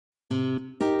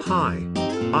Hi.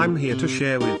 I'm here to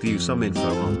share with you some info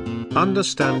on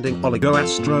understanding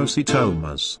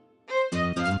oligoastrocytomas.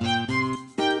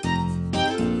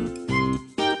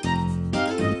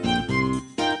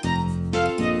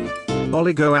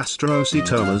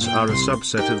 Oligoastrocytomas are a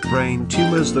subset of brain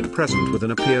tumors that present with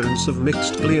an appearance of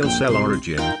mixed glial cell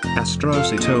origin,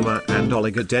 astrocytoma and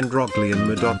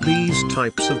oligodendroglioma. These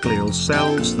types of glial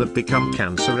cells that become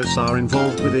cancerous are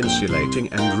involved with insulating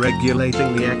and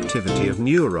regulating the activity of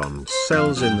neuron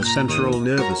cells in the central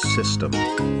nervous system.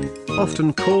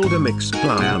 Often called a mixed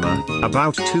glioma,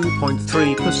 about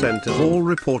 2.3% of all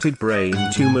reported brain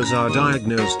tumors are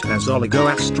diagnosed as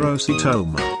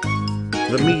oligoastrocytoma.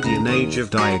 The median age of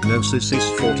diagnosis is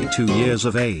 42 years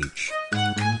of age.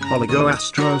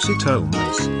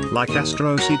 Oligoastrocytomas, like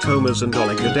astrocytomas and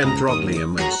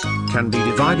oligodendrogliomas, can be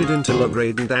divided into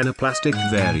low-grade and anaplastic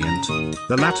variant,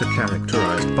 the latter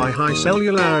characterized by high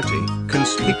cellularity,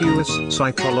 conspicuous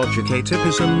cytologic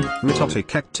atypism,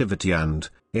 mitotic activity and,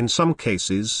 in some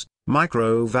cases,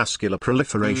 microvascular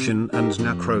proliferation and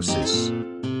necrosis.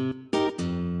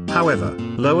 However,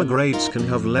 lower grades can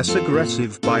have less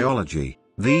aggressive biology.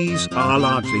 These are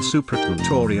largely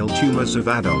supratentorial tumors of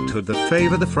adulthood that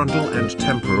favor the frontal and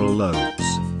temporal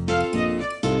lobes.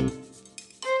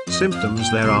 Symptoms: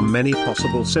 there are many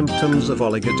possible symptoms of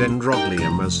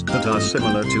oligodendrogliomas that are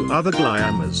similar to other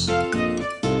gliomas.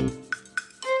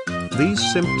 These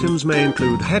symptoms may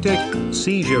include headache,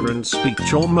 seizure and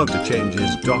speech or motor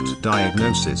changes.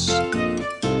 Diagnosis: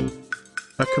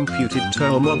 a computed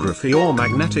tomography or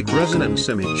magnetic resonance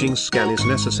imaging scan is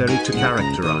necessary to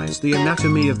characterize the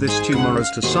anatomy of this tumor as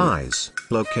to size,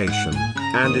 location,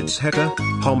 and its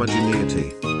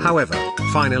heterogeneity. However,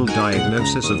 final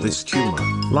diagnosis of this tumor,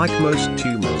 like most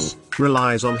tumors,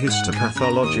 relies on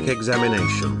histopathologic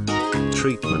examination.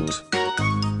 Treatment: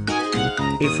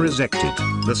 if resected,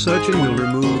 the surgeon will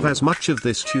remove as much of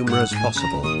this tumor as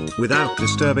possible, without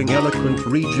disturbing eloquent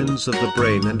regions of the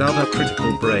brain and other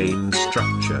critical brain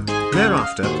structure.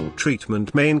 Thereafter,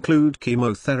 treatment may include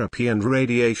chemotherapy and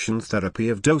radiation therapy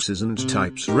of doses and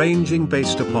types ranging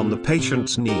based upon the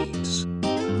patient's needs.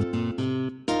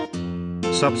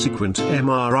 Subsequent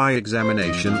MRI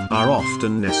examination are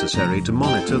often necessary to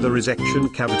monitor the resection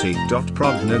cavity.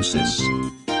 Prognosis: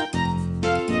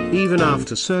 even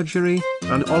after surgery,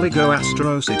 an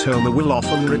oligoastrocytoma will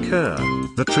often recur.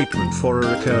 The treatment for a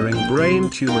recurring brain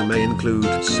tumor may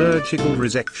include surgical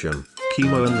resection,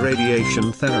 chemo and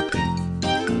radiation therapy.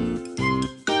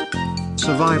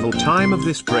 Survival time of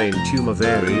this brain tumor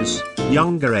varies.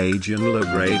 Younger age and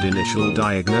low-grade initial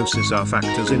diagnosis are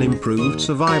factors in improved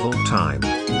survival time.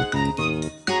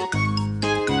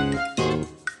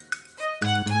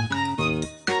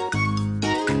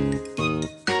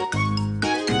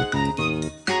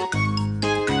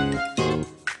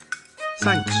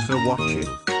 Thanks for watching.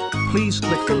 Please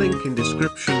click the link in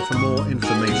description for more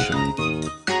information.